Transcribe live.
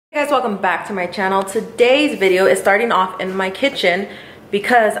welcome back to my channel. Today's video is starting off in my kitchen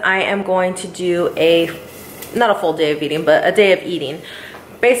because I am going to do not a full day of eating, but a day of eating.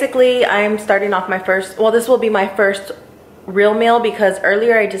 Basically, I'm starting off my first, well, this will be my first real meal because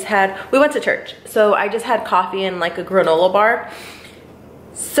earlier we went to church. So I just had coffee and like a granola bar.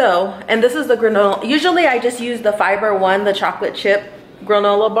 So, and this is the granola. Usually I just use the Fiber One, the chocolate chip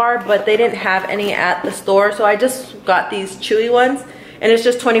granola bar, but they didn't have any at the store. So I just got these chewy ones and it's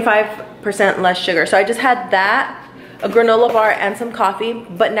just 25% less sugar. So I just had that, a granola bar and some coffee,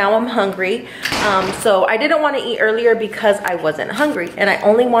 but now I'm hungry. So I didn't want to eat earlier because I wasn't hungry, and I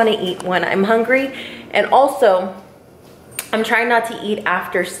only want to eat when I'm hungry. And also, I'm trying not to eat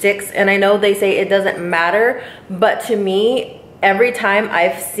after 6, and I know they say it doesn't matter, but to me, every time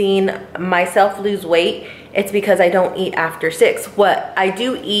I've seen myself lose weight, it's because I don't eat after 6. What I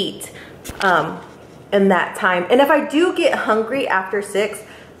do eat in that time, and if I do get hungry after 6,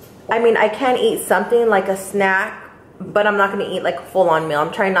 I mean, I can eat something like a snack, but I'm not going to eat like a full-on meal.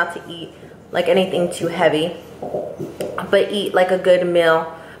 I'm trying not to eat like anything too heavy, but eat like a good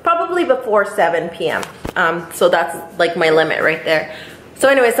meal probably before 7 p.m. So that's like my limit right there. So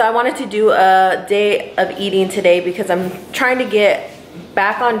anyway, so I wanted to do a day of eating today because I'm trying to get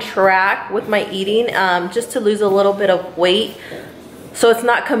back on track with my eating, just to lose a little bit of weight. So it's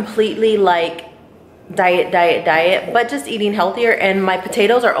not completely like diet, but just eating healthier. And my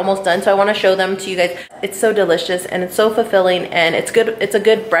potatoes are almost done, so I want to show them to you guys. It's so delicious and it's so fulfilling, and it's good. It's a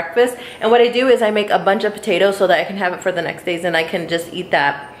good breakfast. And what I do is I make a bunch of potatoes so that I can have it for the next days and I can just eat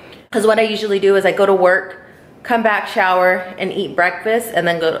that. Because what I usually do is I go to work, come back, shower, and eat breakfast, and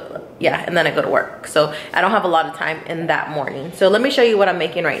then and then I go to work. So I don't have a lot of time in that morning. So let me show you what I'm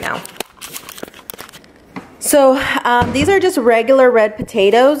making right now. So these are just regular red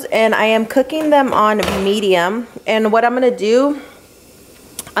potatoes, and I am cooking them on medium. And what I'm gonna do,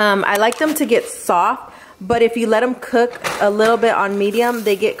 I like them to get soft, but if you let them cook a little bit on medium,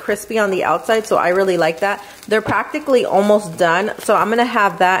 they get crispy on the outside, so I really like that. They're practically almost done, so I'm gonna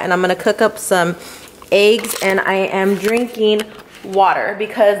have that, and I'm gonna cook up some eggs, and I am drinking water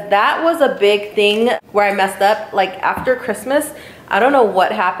because that was a big thing where I messed up. Like after Christmas, I don't know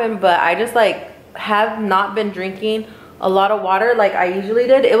what happened, but I just like have not been drinking a lot of water like I usually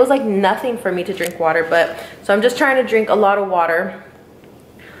did. It was like nothing for me to drink water, but so I'm just trying to drink a lot of water.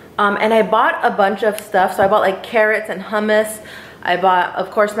 And I bought a bunch of stuff. So I bought like carrots and hummus. I bought,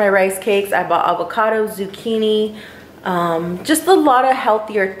 of course, my rice cakes. I bought avocado, zucchini, just a lot of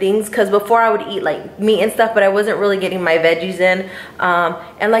healthier things, because before I would eat like meat and stuff, but I wasn't really getting my veggies in.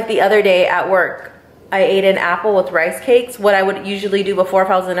 And like the other day at work, I ate an apple with rice cakes. What I would usually do before if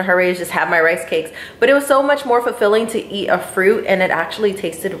I was in a hurry is just have my rice cakes. But it was so much more fulfilling to eat a fruit, and it actually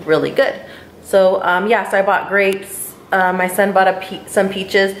tasted really good. So yeah, so I bought grapes. My son bought some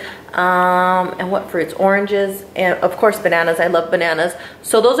peaches. And what fruits? Oranges, and of course bananas. I love bananas.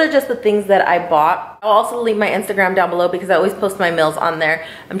 So those are just the things that I bought. I'll also leave my Instagram down below because I always post my meals on there.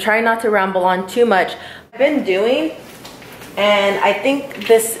 I'm trying not to ramble on too much. I've been doing, and I think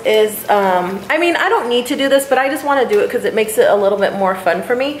this is, I mean, I don't need to do this, but I just want to do it because it makes it a little bit more fun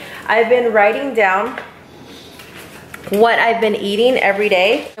for me. I've been writing down what I've been eating every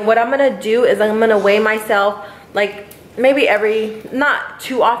day. And what I'm going to do is I'm going to weigh myself like maybe not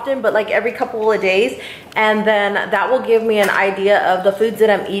too often, but like every couple of days. And then that will give me an idea of the foods that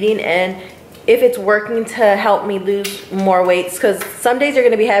I'm eating and if it's working to help me lose more weight. Because some days you're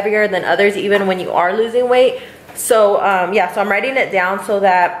going to be heavier than others, even when you are losing weight. So yeah, so I'm writing it down so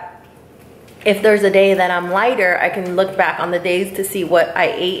that if there's a day that I'm lighter, I can look back on the days to see what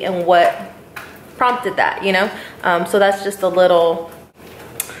I ate and what prompted that, you know. So that's just a little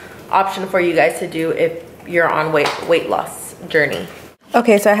option for you guys to do if you're on weight loss journey.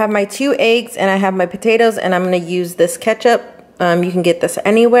 Okay, so I have my 2 eggs and I have my potatoes, and I'm gonna use this ketchup. You can get this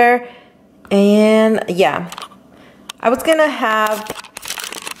anywhere. And yeah, I was gonna have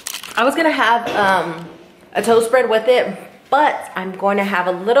a toast spread with it, but I'm going to have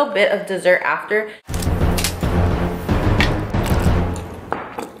a little bit of dessert after.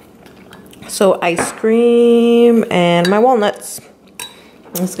 So ice cream and my walnuts.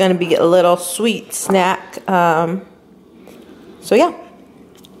 It's gonna be a little sweet snack. So yeah,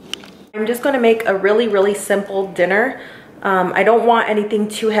 I'm just gonna make a really simple dinner. I don't want anything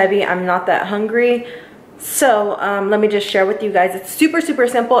too heavy. I'm not that hungry. So let me just share with you guys. It's super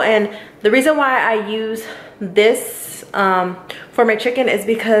simple, and the reason why I use this for my chicken is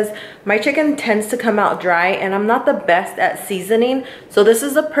because my chicken tends to come out dry, and I'm not the best at seasoning. So this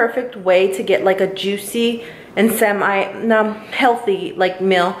is a perfect way to get like a juicy and healthy like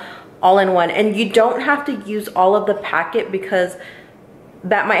meal all in one. And you don't have to use all of the packet because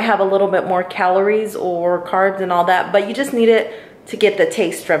that might have a little bit more calories or carbs and all that, but you just need it to get the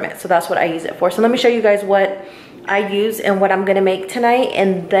taste from it. So that's what I use it for. So let me show you guys what I use and what I'm gonna make tonight,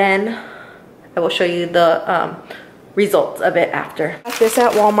 and then I will show you the results of it after. I got this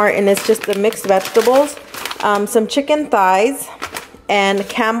at Walmart, and it's just the mixed vegetables, some chicken thighs, and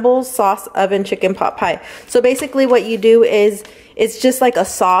Campbell's sauce oven chicken pot pie. So basically what you do is it's just like a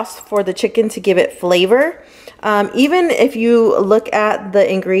sauce for the chicken to give it flavor. Even if you look at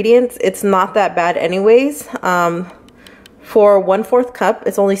the ingredients, it's not that bad anyways. For 1/4 cup,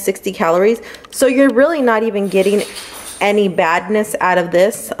 it's only 60 calories. So you're really not even getting any badness out of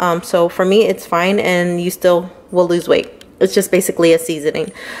this. So for me, it's fine, and you still will lose weight. It's just basically a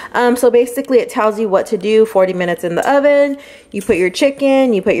seasoning. So basically it tells you what to do. 40 minutes in the oven. You put your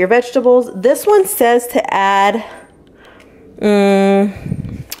chicken, you put your vegetables. This one says to add,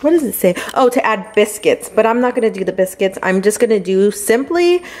 what does it say? Oh, to add biscuits, but I'm not going to do the biscuits. I'm just going to do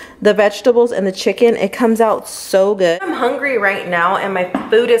simply the vegetables and the chicken. It comes out so good. I'm hungry right now, and my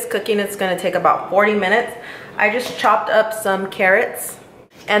food is cooking. It's going to take about 40 minutes. I just chopped up some carrots,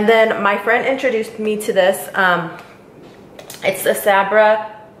 and then my friend introduced me to this. It's the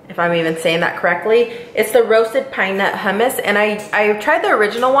Sabra, if I'm even saying that correctly. It's the roasted pine nut hummus, and I tried the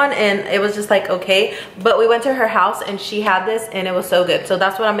original one and it was just like okay, but we went to her house and she had this and it was so good. So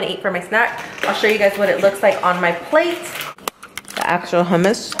that's what I'm gonna eat for my snack. I'll show you guys what it looks like on my plate. The actual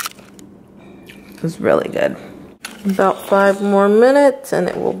hummus is really good. About 5 more minutes and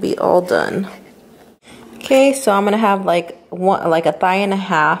it will be all done. Okay, so I'm gonna have like a thigh and a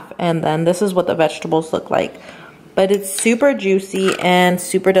half, and then this is what the vegetables look like. But it's super juicy and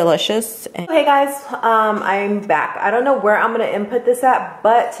super delicious. Hey guys, I'm back. I don't know where I'm gonna input this at,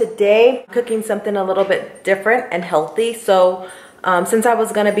 but today I'm cooking something a little bit different and healthy. So since I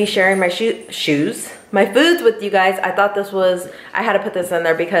was gonna be sharing my my foods with you guys, I thought I had to put this in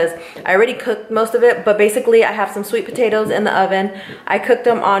there because I already cooked most of it. But basically I have some sweet potatoes in the oven. I cooked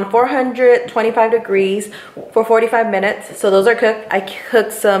them on 425 degrees for 45 minutes. So those are cooked. I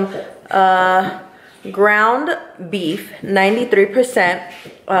cooked some ground beef, 93%,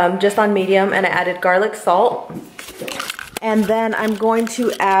 just on medium, and I added garlic salt. And then I'm going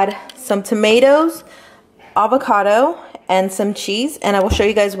to add some tomatoes, avocado, and some cheese, and I will show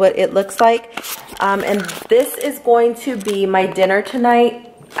you guys what it looks like. And this is going to be my dinner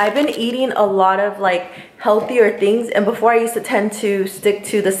tonight. I've been eating a lot of like healthier things, and before I used to tend to stick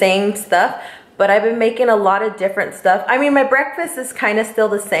to the same stuff, but I've been making a lot of different stuff. I mean, my breakfast is kind of still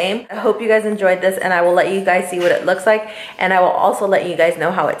the same. I hope you guys enjoyed this, and I will let you guys see what it looks like, and I will also let you guys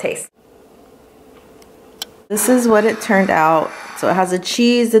know how it tastes. This is what it turned out. So it has the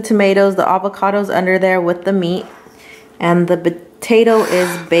cheese, the tomatoes, the avocados under there with the meat, and the potato is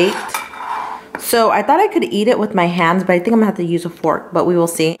baked. So I thought I could eat it with my hands, but I think I'm gonna have to use a fork, but we will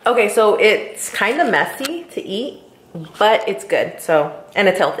see. Okay, so it's kind of messy to eat, but it's good, so, and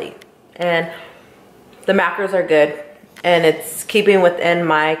it's healthy. And the macros are good, and it's keeping within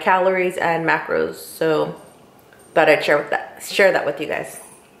my calories and macros, so thought I'd share that with you guys.